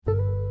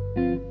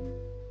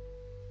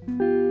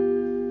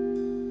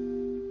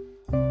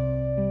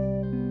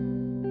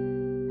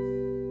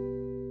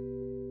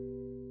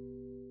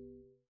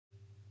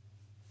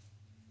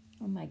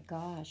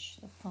gosh,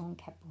 the phone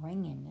kept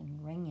ringing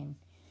and ringing.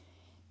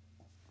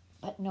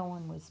 But no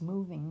one was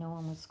moving. No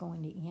one was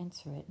going to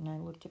answer it. And I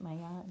looked at my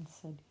aunt and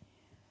said,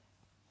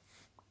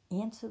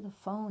 answer the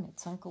phone.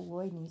 It's Uncle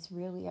Lloyd and he's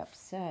really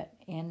upset.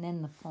 And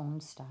then the phone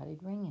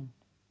started ringing.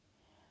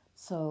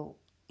 So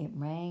it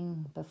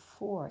rang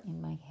before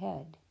in my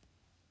head.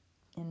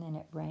 And then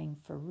it rang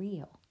for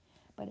real.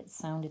 But it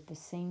sounded the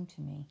same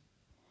to me.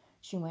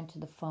 She went to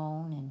the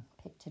phone and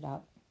picked it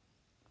up.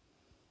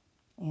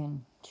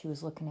 And she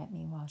was looking at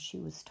me while she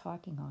was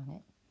talking on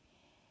it.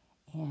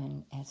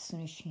 And as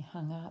soon as she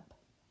hung up,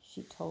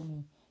 she told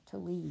me to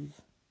leave.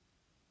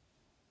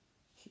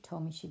 She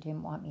told me she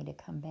didn't want me to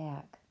come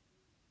back.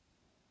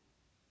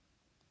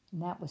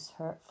 And that was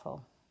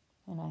hurtful.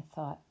 And I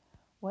thought,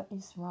 what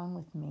is wrong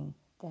with me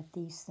that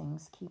these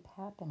things keep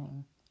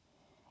happening?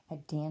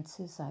 At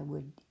dances, I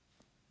would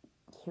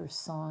hear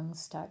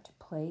songs start to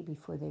play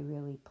before they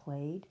really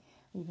played.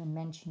 I even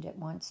mentioned it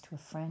once to a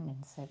friend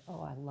and said,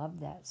 oh, I love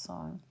that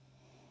song.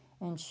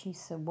 And she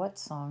said, what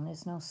song?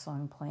 There's no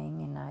song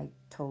playing. And I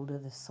told her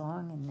the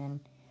song, and then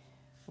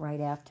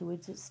right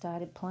afterwards it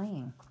started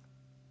playing.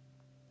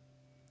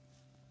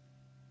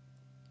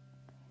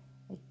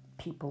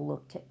 People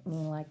looked at me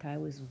like I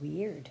was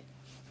weird.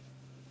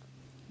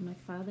 My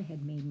father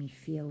had made me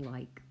feel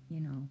like,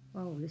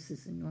 oh, this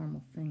is a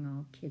normal thing.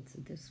 All kids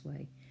are this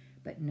way.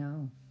 But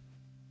no.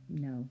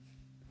 And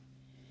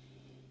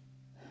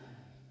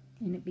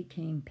it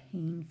became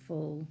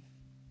painful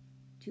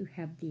to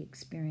have the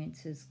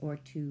experiences or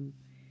to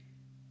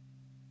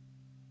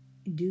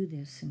do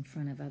this in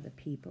front of other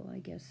people, I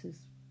guess is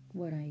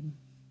what I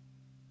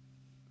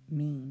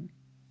mean.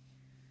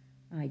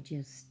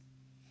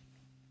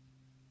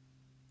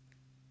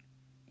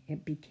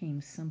 It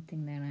became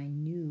something that I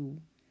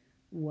knew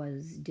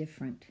was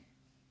different,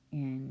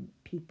 and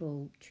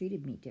people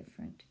treated me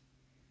different.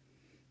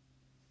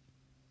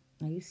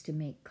 I used to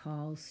make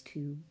calls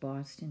to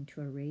Boston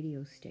to a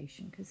radio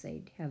station because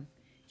they'd have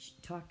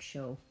talk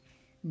show,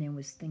 and there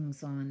was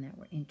things on that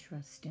were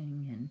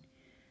interesting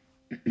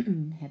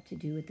and had to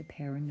do with the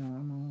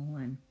paranormal,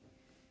 and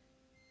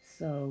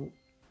so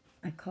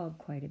I called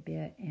quite a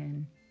bit,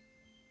 and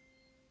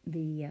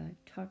the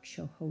talk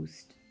show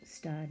host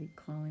started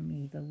calling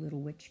me the little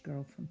witch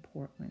girl from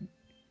Portland.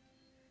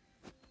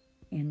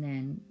 And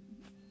then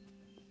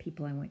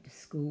people I went to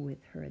school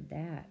with heard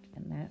that,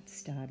 and that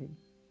started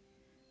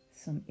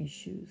some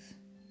issues.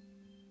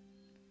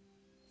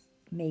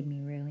 Made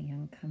me really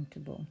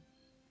uncomfortable.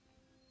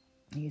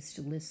 I used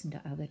to listen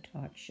to other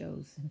talk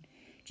shows and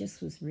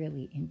just was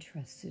really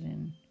interested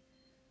in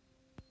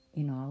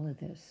all of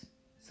this.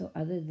 So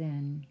other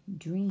than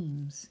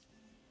dreams,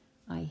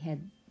 I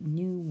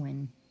knew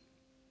when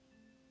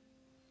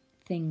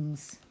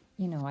things,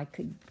 I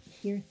could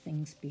hear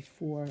things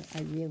before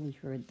I really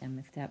heard them,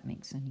 if that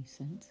makes any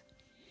sense.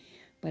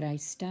 But I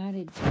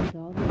started, with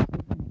all these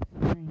different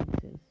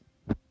experiences,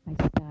 I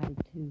started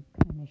to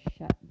kind of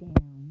shut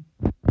down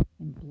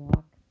and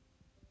block,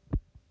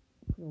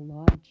 put a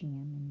log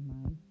jam in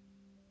my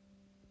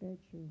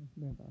spiritual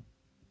river,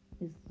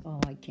 is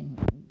all I can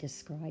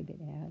describe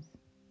it as.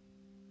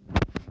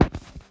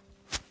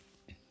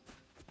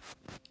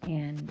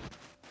 And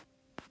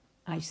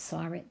I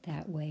saw it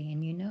that way.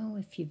 And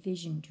if you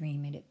vision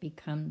dream it, it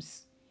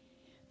becomes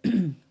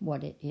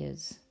what it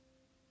is.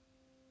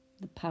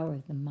 The power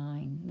of the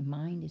mind. The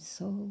mind is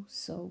so,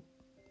 so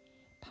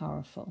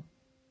powerful.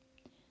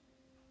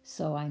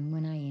 So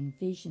when I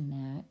envisioned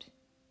that,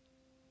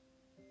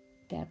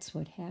 that's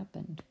what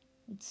happened.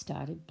 It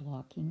started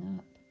blocking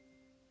up.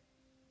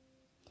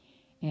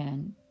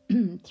 And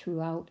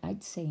throughout,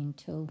 I'd say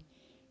until,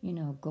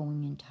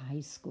 going into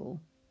high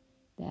school,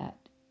 that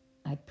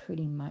I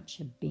pretty much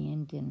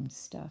abandoned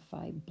stuff.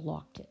 I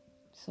blocked it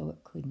so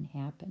it couldn't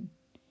happen.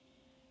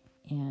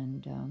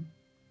 And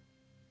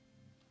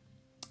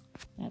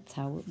that's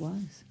how it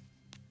was.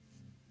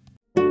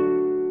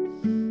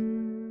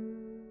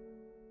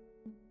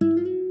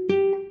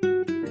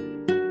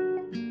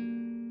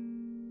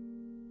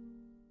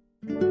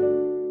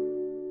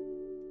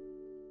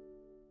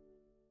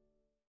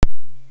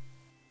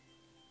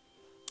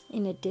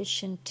 In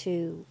addition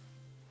to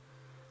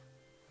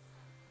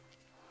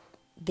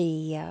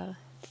the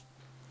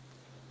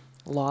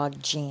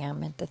log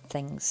jam and the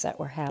things that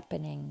were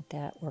happening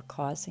that were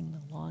causing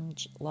the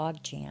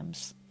log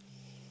jams,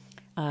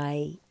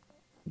 I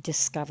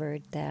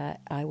discovered that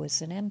I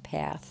was an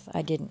empath.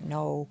 I didn't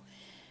know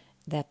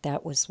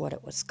that was what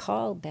it was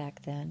called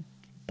back then,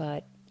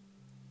 but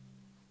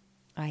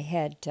I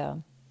had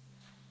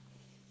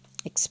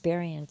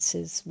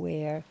experiences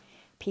where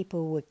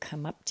people would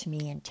come up to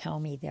me and tell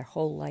me their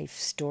whole life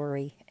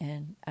story,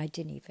 and I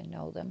didn't even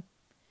know them.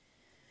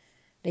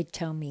 They'd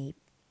tell me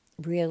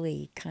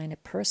really kind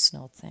of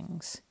personal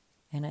things,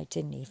 and I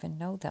didn't even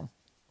know them.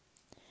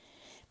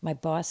 My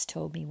boss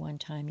told me one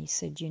time, he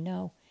said,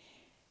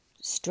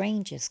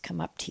 strangers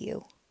come up to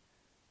you,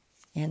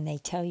 and they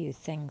tell you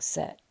things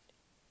that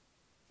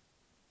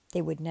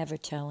they would never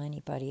tell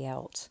anybody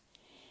else.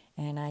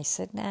 And I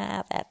said,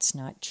 nah, that's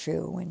not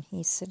true. And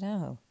he said,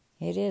 oh,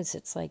 It is.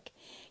 It's like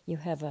you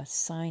have a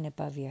sign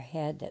above your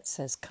head that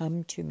says,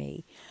 "Come to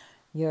me.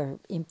 Your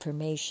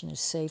information is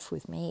safe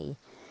with me."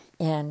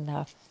 And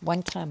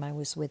one time I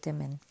was with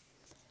him,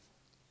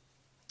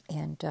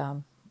 and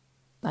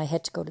I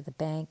had to go to the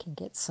bank and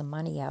get some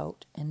money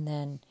out, and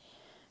then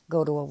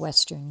go to a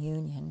Western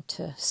Union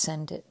to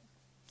send it.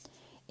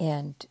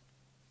 And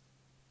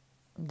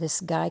this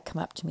guy come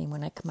up to me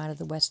when I come out of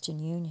the Western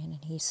Union,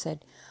 and he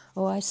said,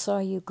 "Oh, I saw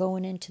you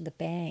going into the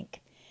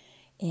bank."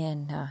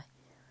 And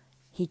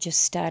he just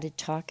started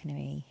talking to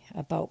me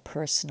about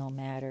personal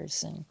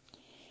matters. And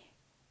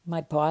my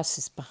boss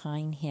is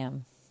behind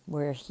him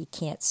where he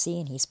can't see,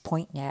 and he's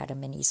pointing at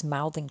him, and he's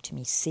mouthing to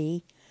me,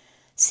 see,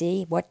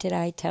 what did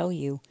I tell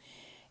you?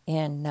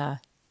 And I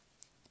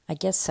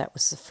guess that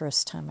was the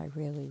first time I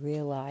really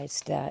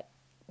realized that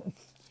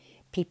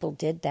people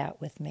did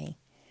that with me.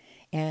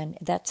 And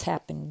that's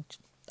happened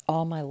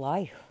all my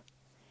life.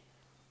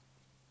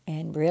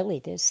 And really,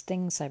 there's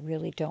things I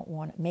really don't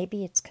want.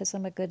 Maybe it's because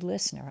I'm a good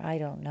listener. I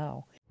don't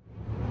know.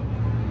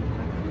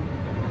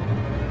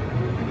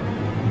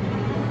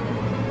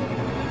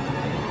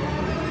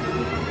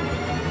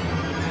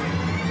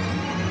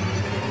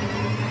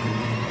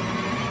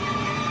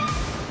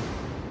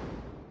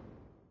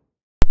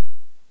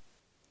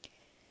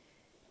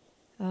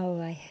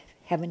 Oh, I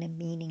having a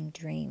meaning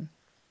dream.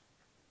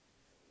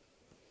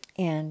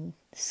 And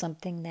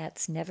something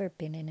that's never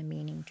been in a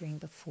meaning dream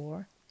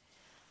before.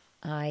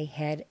 I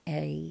had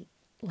a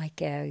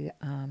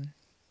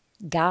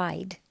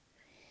guide,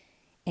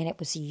 and it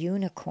was a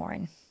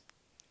unicorn.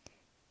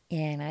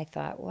 And I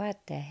thought,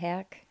 what the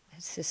heck?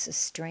 This is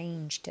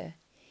strange to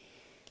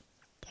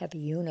have a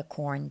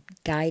unicorn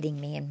guiding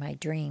me in my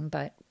dream,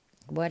 but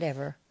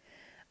whatever.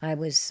 I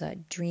was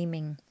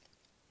dreaming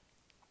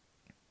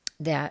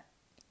that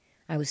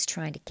I was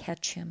trying to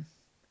catch him,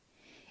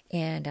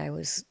 and I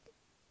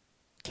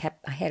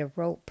had a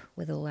rope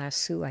with a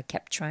lasso. I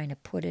kept trying to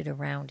put it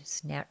around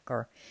his neck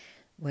or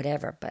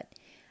whatever, but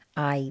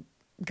I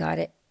got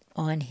it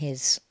on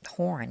his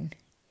horn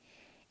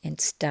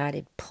and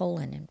started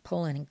pulling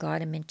and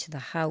got him into the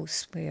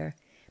house where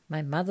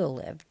my mother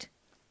lived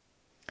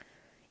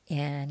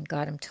and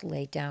got him to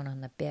lay down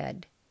on the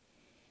bed.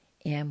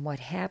 And what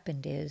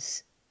happened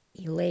is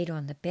he laid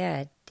on the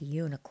bed, the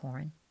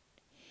unicorn,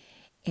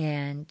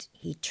 and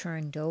he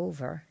turned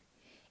over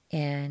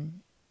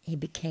and he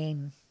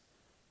became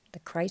the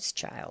Christ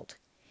child.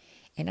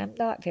 And I'm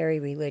not very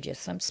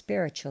religious. I'm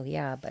spiritual,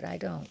 yeah, but I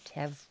don't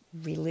have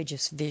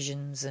religious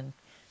visions and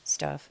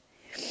stuff.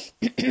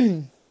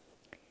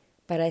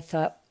 But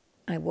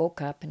I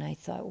woke up and I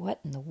thought,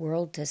 what in the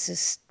world does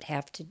this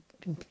have to,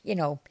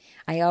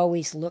 I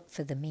always look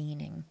for the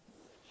meaning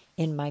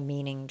in my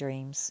meaning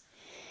dreams.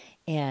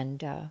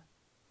 And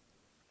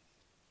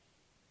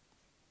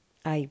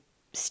I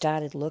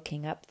started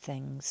looking up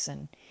things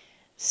and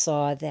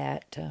saw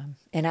that,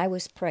 and I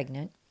was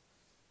pregnant.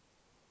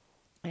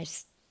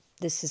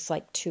 This is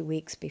like 2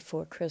 weeks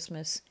before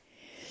Christmas,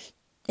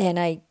 and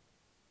I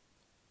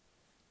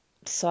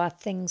saw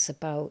things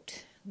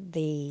about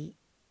the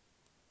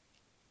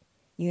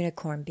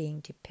unicorn being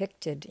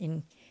depicted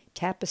in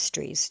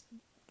tapestries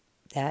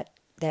that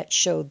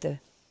showed the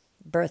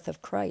birth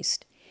of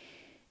Christ.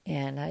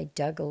 And I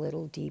dug a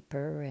little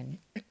deeper, and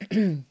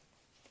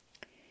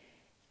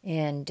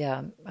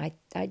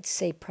I'd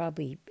say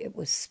probably it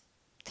was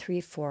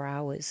 3-4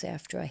 hours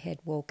after I had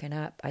woken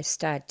up, I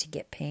started to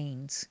get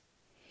pains.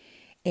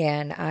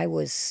 And I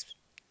was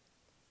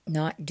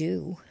not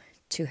due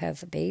to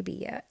have a baby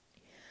yet.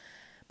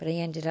 But I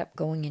ended up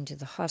going into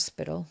the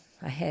hospital.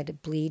 I had a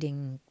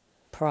bleeding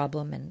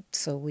problem, and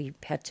so we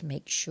had to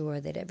make sure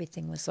that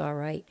everything was all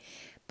right.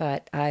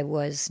 But I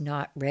was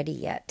not ready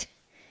yet.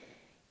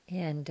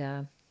 And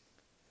to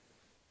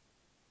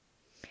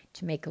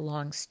make a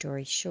long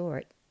story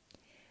short,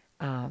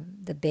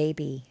 the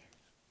baby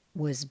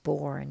was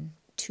born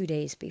 2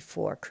 days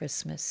before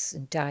Christmas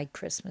and died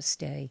Christmas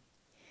Day.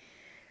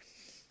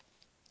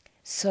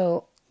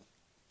 So,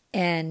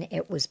 and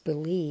it was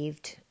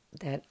believed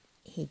that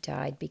he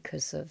died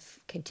because of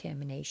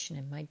contamination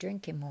in my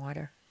drinking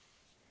water.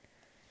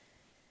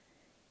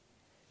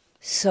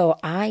 So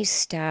I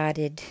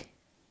started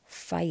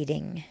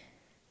fighting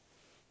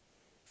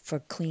for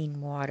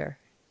clean water.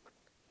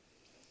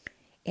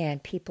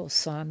 And people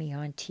saw me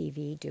on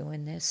TV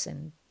doing this,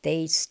 and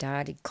they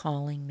started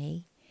calling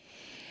me.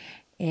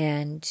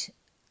 And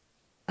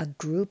a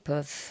group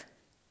of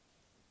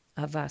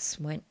us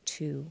went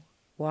to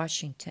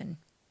Washington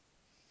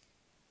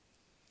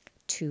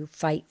to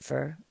fight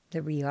for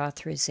the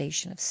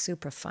reauthorization of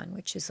Superfund,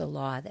 which is a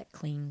law that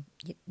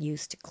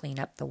used to clean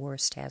up the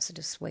worst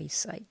hazardous waste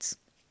sites.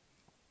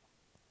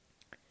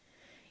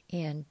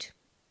 And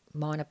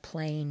I'm on a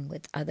plane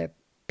with other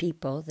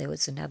people. There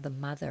was another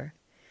mother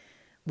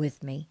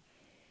with me,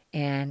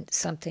 and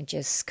something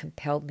just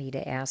compelled me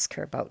to ask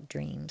her about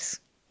dreams.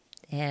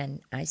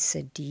 And I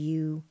said, do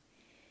you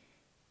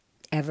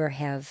ever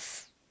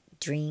have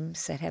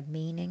dreams that have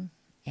meaning?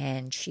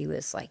 And she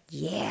was like,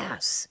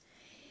 yes.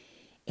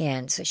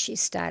 And so she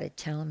started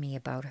telling me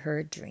about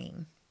her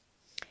dream.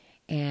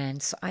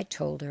 And so I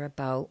told her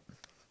about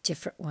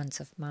different ones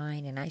of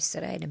mine, and I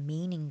said I had a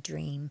meaning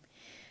dream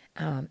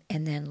and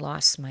then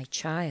lost my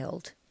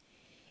child.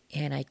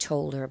 And I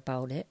told her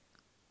about it,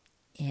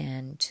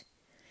 and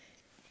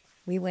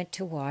we went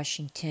to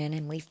Washington,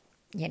 and we,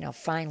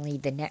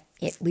 finally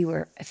we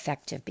were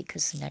effective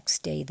because the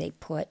next day they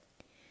put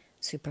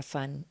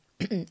Superfund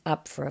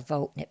up for a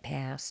vote and it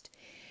passed.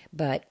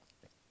 But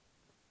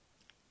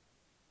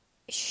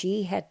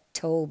she had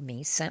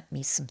sent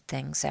me some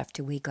things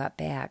after we got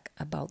back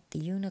about the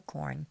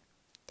unicorn,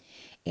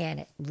 and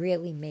it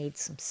really made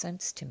some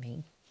sense to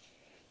me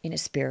in a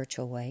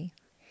spiritual way,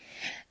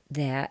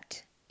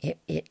 that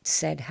it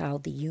said how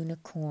the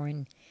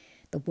unicorn,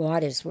 the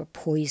waters were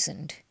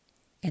poisoned,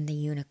 and the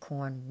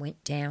unicorn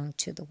went down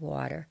to the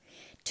water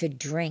to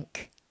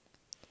drink.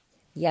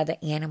 The other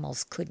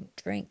animals couldn't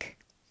drink.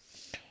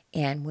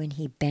 And when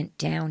he bent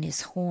down,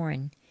 his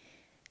horn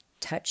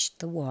touched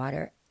the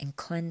water and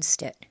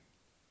cleansed it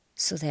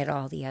so that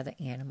all the other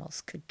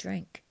animals could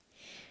drink.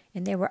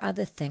 And there were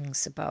other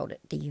things about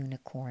it, the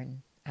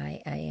unicorn.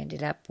 I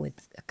ended up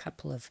with a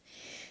couple of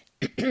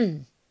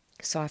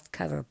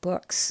softcover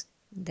books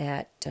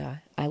that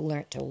I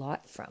learnt a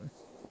lot from,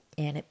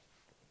 and it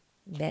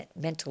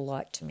meant a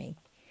lot to me.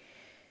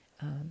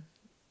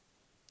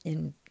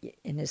 In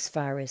as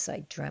far as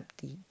I dreamt,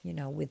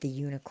 with the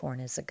unicorn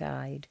as a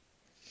guide.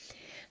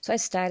 So I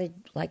started,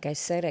 like I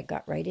said, I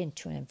got right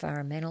into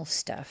environmental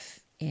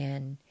stuff,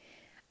 and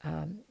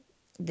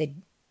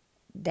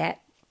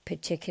that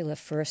particular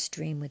first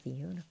dream with the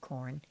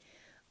unicorn,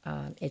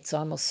 it's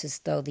almost as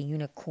though the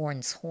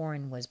unicorn's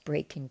horn was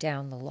breaking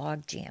down the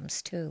log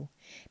jams too,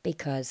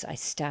 because I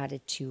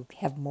started to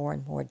have more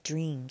and more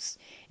dreams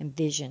and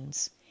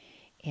visions.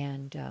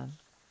 And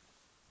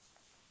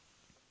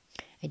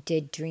I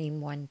did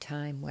dream one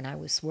time when I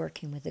was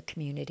working with a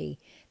community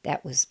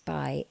that was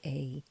by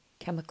a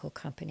chemical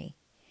company.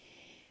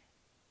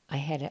 I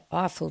had an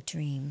awful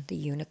dream. The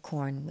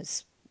unicorn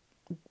was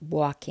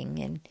walking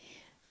and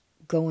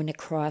going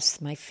across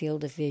my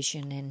field of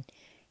vision, and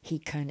he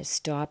kind of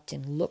stopped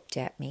and looked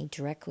at me,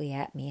 directly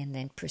at me, and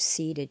then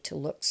proceeded to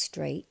look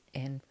straight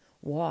and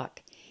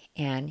walk.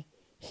 And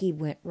he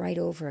went right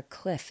over a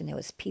cliff, and there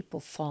was people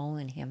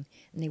following him,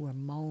 and they were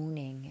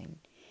moaning and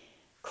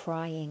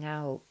crying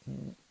out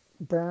and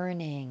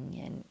burning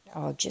and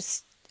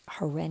just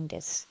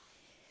horrendous.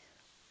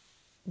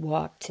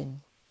 Walked and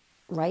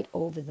right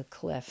over the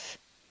cliff.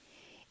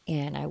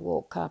 And I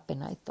woke up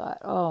and I thought,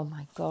 oh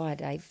my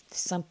God,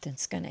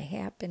 something's going to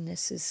happen.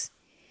 This is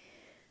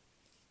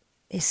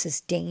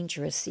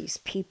dangerous. These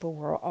people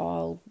were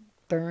all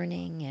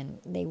burning, and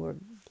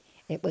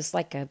it was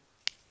like a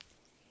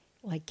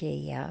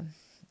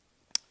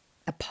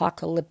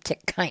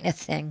apocalyptic kind of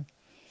thing.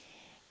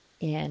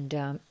 And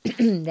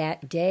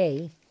that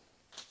day,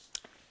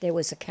 there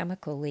was a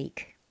chemical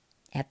leak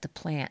at the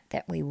plant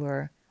that we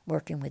were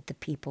working with the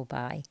people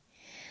by.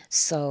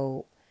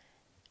 So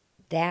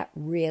that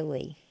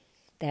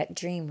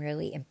dream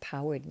really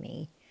empowered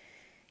me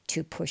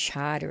to push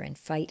harder and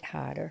fight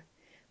harder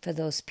for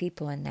those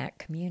people in that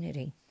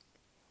community.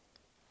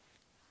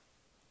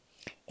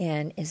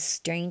 And as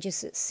strange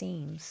as it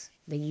seems,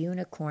 the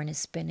unicorn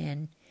has been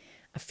in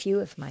a few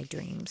of my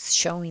dreams,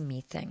 showing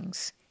me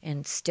things.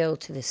 And still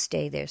to this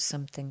day, there's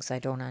some things I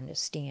don't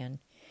understand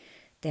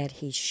that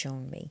he's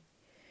shown me.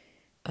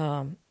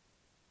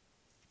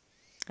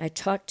 I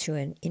talked to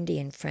an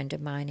Indian friend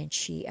of mine, and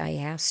I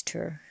asked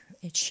her,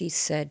 and she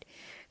said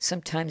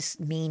sometimes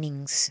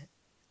meanings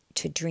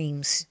to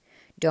dreams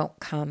don't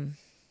come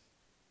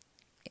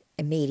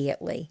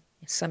immediately.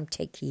 Some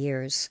take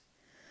years.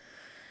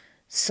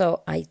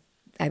 So I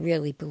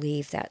really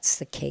believe that's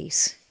the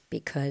case,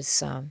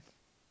 because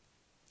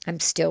I'm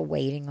still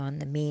waiting on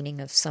the meaning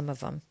of some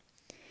of them.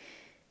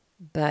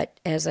 But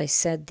as I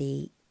said,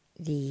 the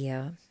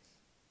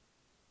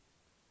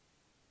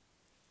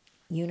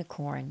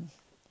unicorn,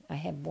 I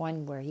had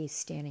one where he's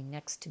standing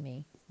next to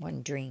me,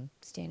 one dream,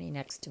 standing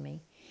next to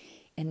me,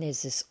 and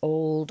there's this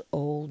old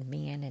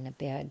man in a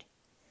bed,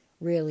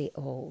 really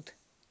old,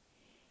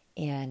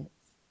 and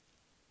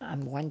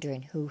I'm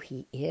wondering who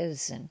he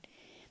is, and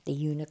the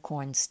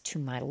unicorn's to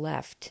my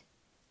left,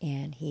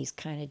 and he's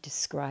kind of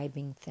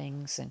describing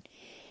things, and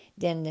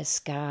then this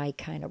guy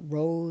kind of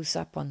rose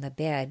up on the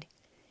bed,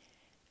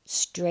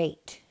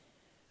 straight,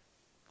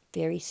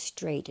 very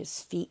straight.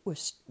 His feet were,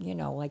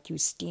 like he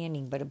was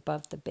standing, but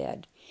above the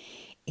bed.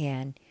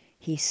 And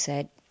he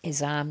said,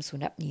 his arms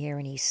went up in the air,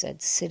 and he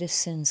said,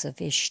 "Citizens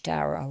of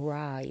Ishtar,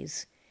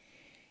 arise."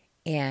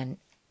 And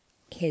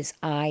his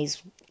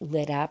eyes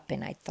lit up,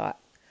 and I thought,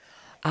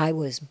 I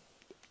was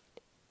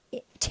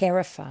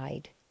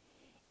terrified,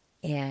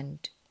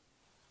 and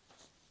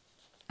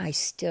I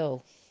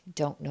still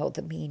don't know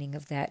the meaning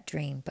of that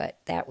dream, but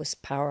that was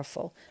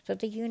powerful. So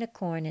the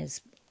unicorn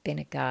has been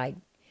a guide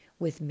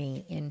with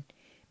me in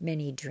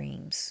many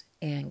dreams,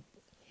 and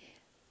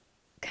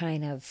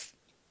kind of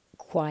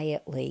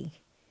quietly,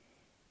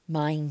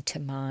 mind to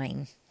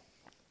mind,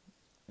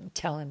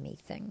 telling me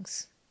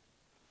things.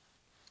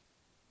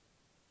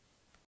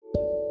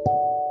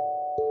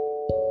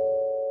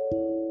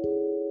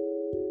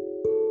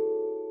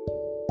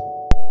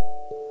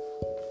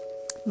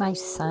 My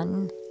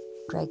son,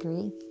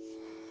 Gregory,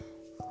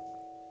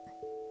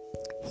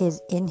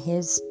 in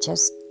his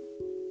just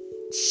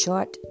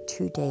short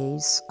 2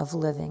 days of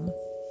living,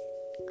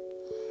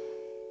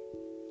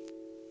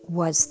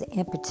 was the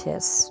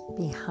impetus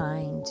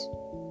behind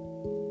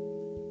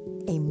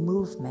a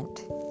movement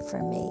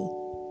for me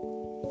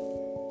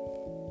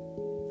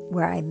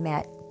where I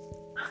met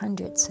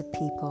hundreds of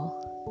people.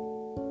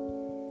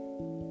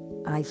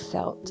 I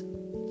felt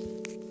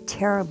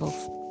terrible,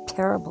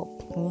 terrible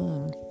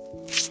pain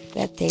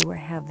that they were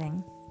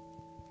having.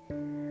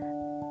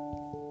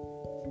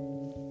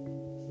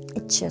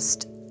 It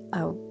just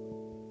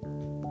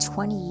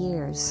 20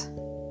 years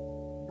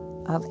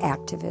of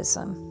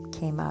activism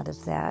came out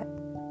of that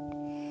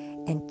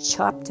and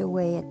chopped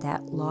away at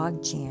that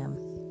log jam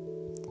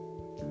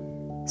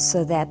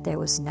so that there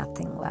was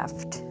nothing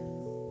left.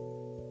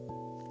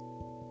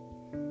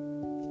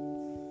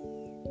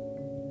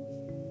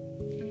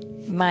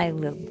 My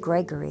little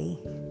Gregory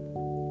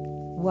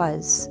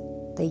was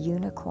the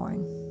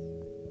unicorn.